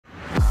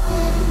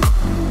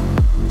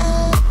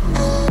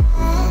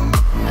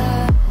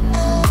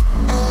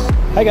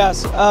Hey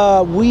guys,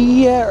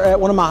 we are at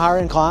one of my higher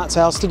end clients'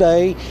 house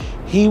today.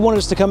 He wanted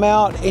us to come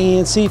out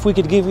and see if we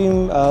could give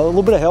him a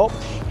little bit of help.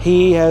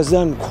 He has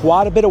done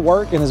quite a bit of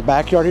work in his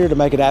backyard here to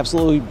make it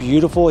absolutely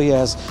beautiful. He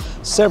has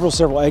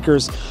several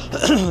acres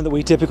that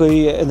we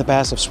typically in the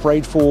past have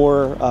sprayed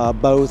for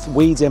both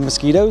weeds and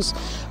mosquitoes.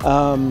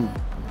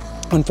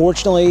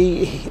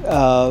 Unfortunately,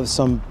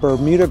 some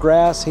Bermuda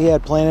grass he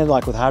had planted,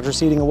 like with hydro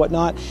seeding and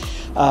whatnot,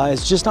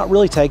 it's just not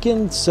really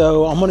taken.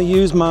 So I'm going to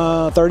use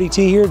my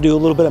 30T here, do a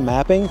little bit of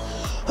mapping.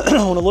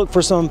 I want to look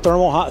for some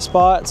thermal hot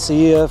spots,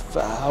 see if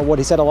what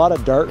he said, a lot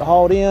of dirt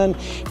hauled in,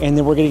 and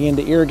then we're getting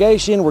into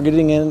irrigation. We're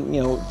getting in,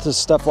 to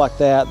stuff like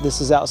that. This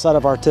is outside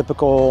of our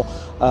typical,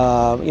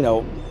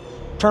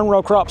 turn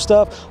row crop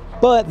stuff.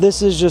 But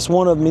this is just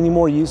one of many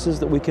more uses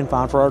that we can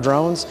find for our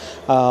drones.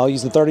 I'll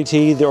use the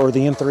 30T or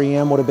the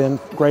M3M would have been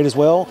great as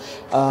well.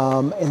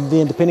 And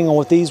then depending on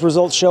what these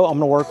results show, I'm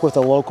gonna work with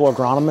a local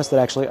agronomist that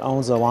actually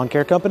owns a lawn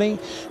care company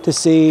to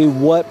see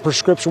what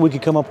prescription we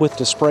could come up with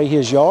to spray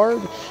his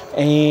yard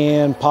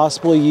and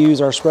possibly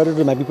use our spreader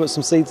to maybe put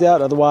some seeds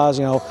out. Otherwise,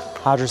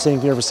 hydro seeding,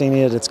 if you've ever seen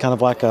it, it's kind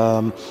of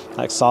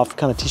like soft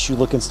kind of tissue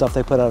looking stuff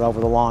they put out over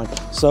the lawn.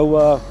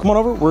 So come on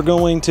over, we're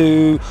going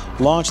to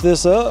launch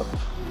this up.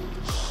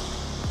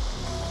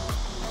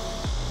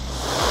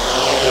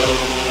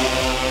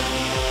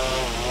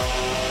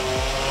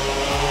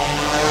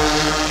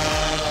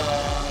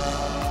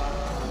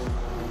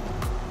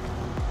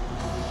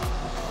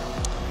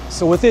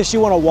 So with this, you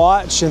want to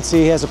watch and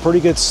see he has a pretty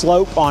good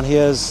slope on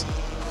his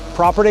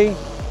property.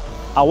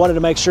 I wanted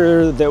to make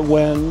sure that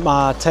when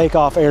my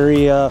takeoff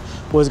area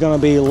was going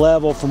to be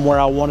level from where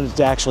I wanted it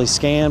to actually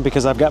scan,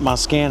 because I've got my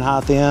scan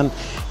height in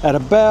at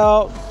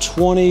about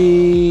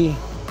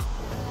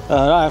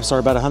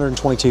about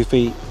 122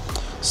 feet.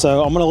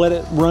 So I'm going to let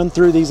it run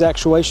through these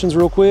actuations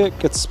real quick.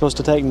 It's supposed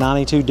to take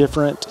 92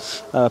 different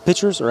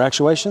pictures or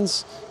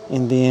actuations,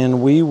 and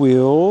then we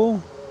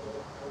will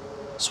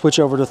switch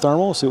over to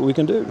thermal, see what we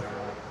can do.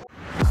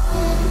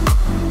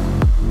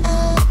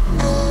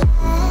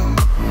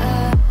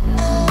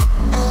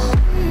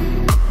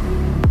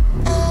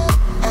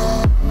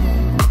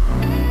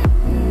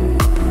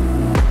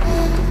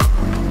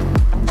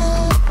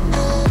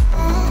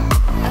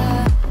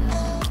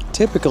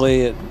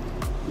 Typically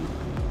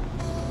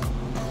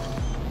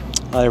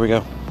there we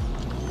go.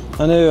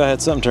 I knew I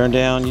had something turned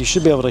down. You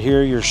should be able to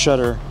hear your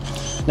shutter.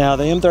 Now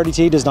the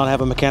M30T does not have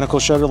a mechanical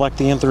shutter like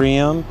the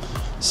M3M.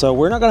 So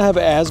we're not going to have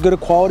as good a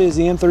quality as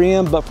the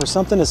M3M, but for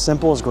something as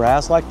simple as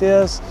grass like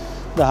this,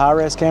 the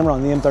high-res camera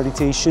on the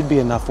M30T should be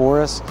enough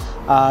for us.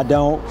 I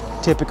don't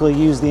typically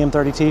use the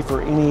M30T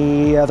for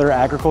any other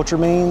agriculture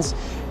means.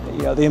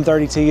 The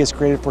M30T is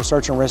created for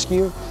search and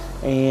rescue,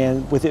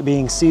 and with it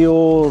being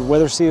sealed,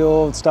 weather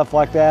sealed, stuff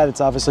like that,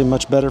 it's obviously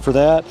much better for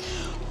that.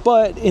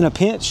 But in a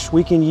pinch,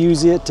 we can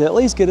use it to at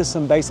least get us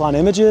some baseline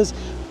images.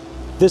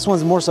 This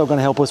one's more so going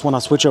to help us when I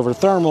switch over to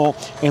thermal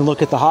and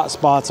look at the hot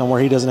spots on where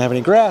he doesn't have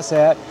any grass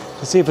at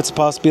to see if it's a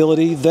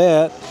possibility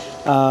that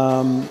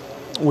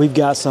we've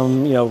got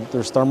some,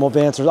 there's thermal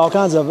vents, there's all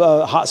kinds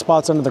of hot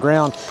spots under the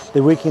ground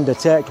that we can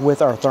detect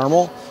with our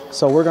thermal.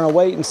 So we're going to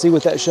wait and see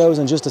what that shows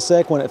in just a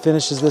sec when it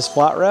finishes this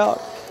flight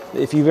route.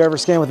 If you've ever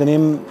scanned with an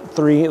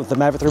M3, with the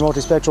Mavic 3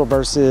 multispectral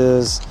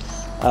versus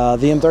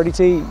the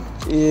M30T,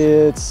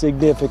 it's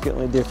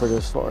significantly different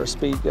as far as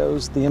speed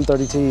goes. The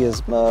M30T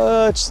is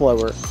much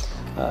slower.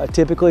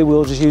 Typically,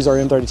 we'll just use our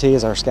M30T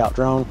as our scout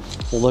drone.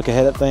 We'll look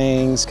ahead at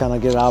things, kind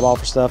of get an eyeball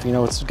for stuff.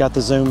 It's got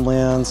the zoom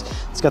lens,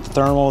 it's got the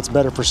thermal, it's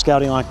better for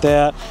scouting like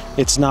that.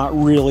 It's not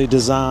really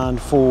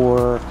designed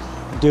for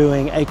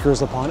doing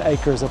acres upon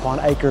acres upon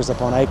acres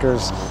upon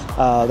acres.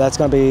 That's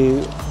going to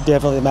be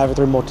definitely the Mavic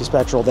 3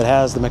 multispectral that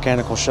has the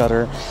mechanical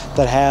shutter,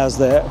 that has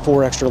the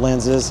 4 extra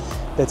lenses,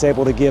 that's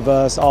able to give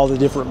us all the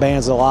different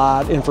bands of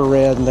light,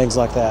 infrared, and things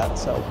like that.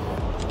 So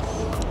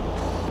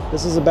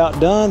this is about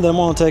done. Then I'm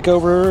going to take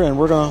over and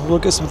we're going to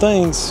look at some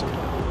things.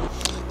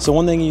 So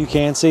one thing you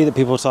can see that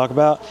people talk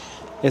about,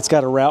 it's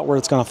got a route where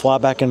it's going to fly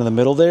back into the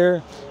middle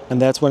there,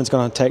 and that's when it's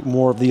going to take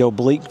more of the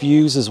oblique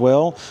views as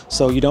well.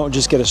 So you don't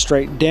just get a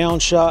straight down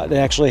shot. It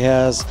actually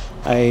has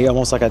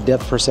almost like a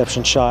depth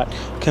perception shot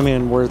come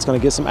in where it's going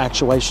to get some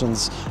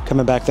actuations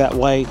coming back that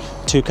way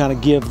to kind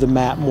of give the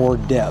map more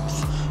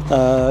depth.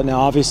 Now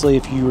obviously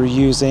if you were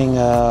using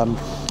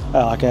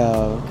like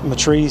a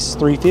Matrice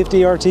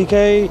 350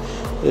 RTK,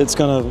 it's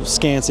going to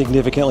scan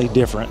significantly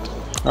different.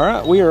 All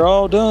right, we are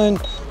all done.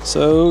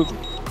 So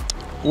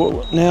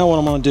now what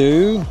I'm going to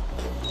do,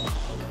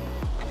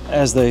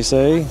 as they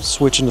say,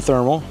 switch into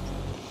thermal.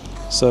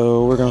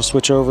 So we're going to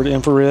switch over to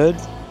infrared.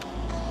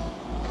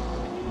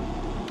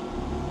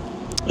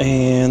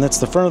 And that's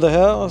the front of the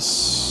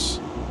house.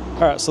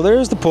 All right, so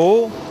there's the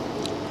pool.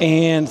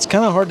 And it's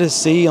kind of hard to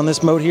see on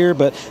this mode here,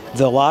 but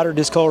the lighter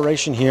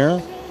discoloration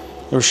here,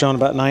 we're showing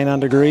about 99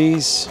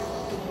 degrees.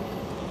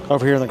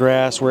 Over here in the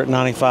grass, we're at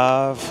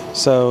 95.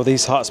 So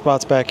these hot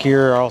spots back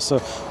here are also,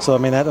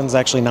 that one's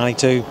actually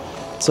 92.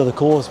 So the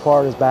coolest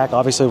part is back.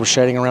 Obviously we're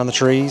shading around the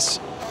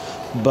trees.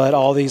 but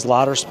all these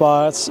lighter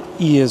spots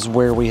is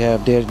where we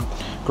have dead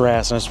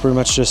grass, and it's pretty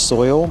much just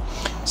soil.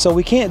 So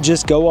we can't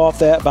just go off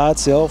that by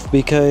itself,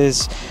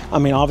 because I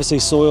mean, obviously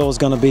soil is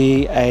going to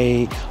be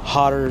a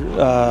hotter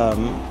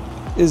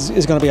is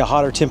going to be a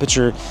hotter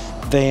temperature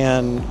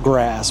than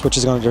grass, which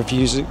is going to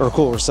diffuse or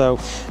cooler. So,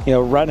 you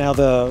know, right now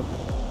the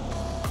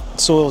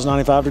soil is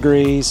 95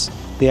 degrees.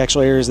 The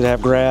actual areas that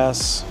have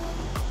grass,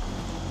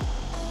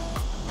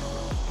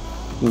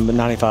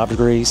 95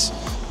 degrees.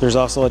 There's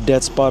also a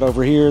dead spot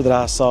over here that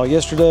I saw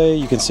yesterday.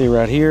 You can see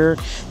right here,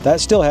 that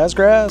still has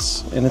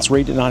grass, and it's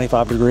rated at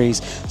 95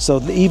 degrees.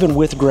 So even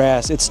with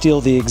grass, it's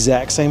still the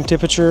exact same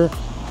temperature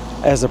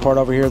as the part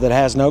over here that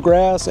has no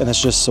grass, and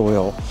it's just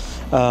soil.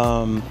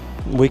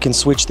 We can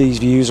switch these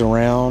views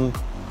around.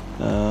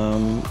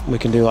 We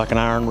can do like an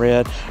iron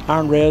red.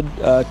 Iron red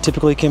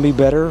typically can be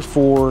better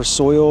for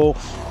soil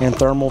and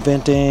thermal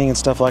venting and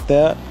stuff like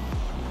that.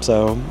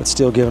 So it's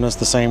still giving us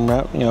the same,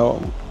 you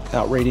know,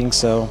 out rating.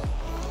 So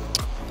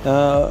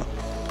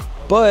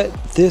but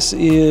this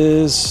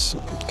is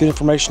good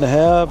information to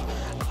have.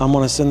 I'm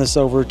going to send this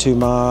over to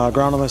my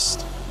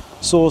agronomist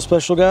soil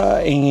special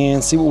guy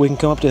and see what we can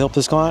come up to help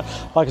this client.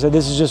 Like I said,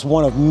 this is just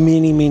one of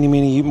many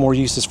more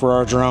uses for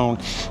our drone,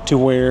 to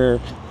where you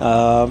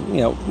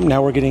know,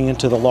 now we're getting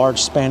into the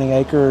large spanning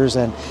acres,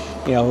 and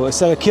you know,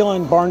 instead of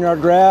killing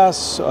barnyard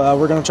grass,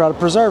 we're going to try to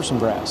preserve some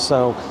grass.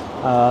 So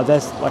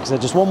that's, like I said,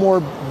 just one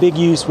more big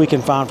use we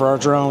can find for our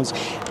drones.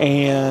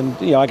 And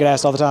you know, I get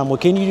asked all the time, well,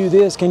 can you do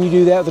this? Can you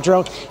do that with the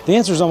drone? The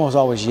answer is almost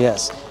always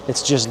yes.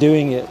 It's just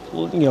doing it,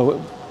 you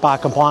know, by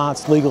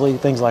compliance, legally,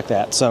 things like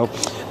that. So,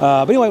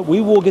 but anyway,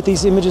 we will get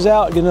these images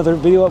out, get another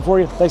video up for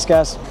you. Thanks,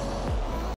 guys.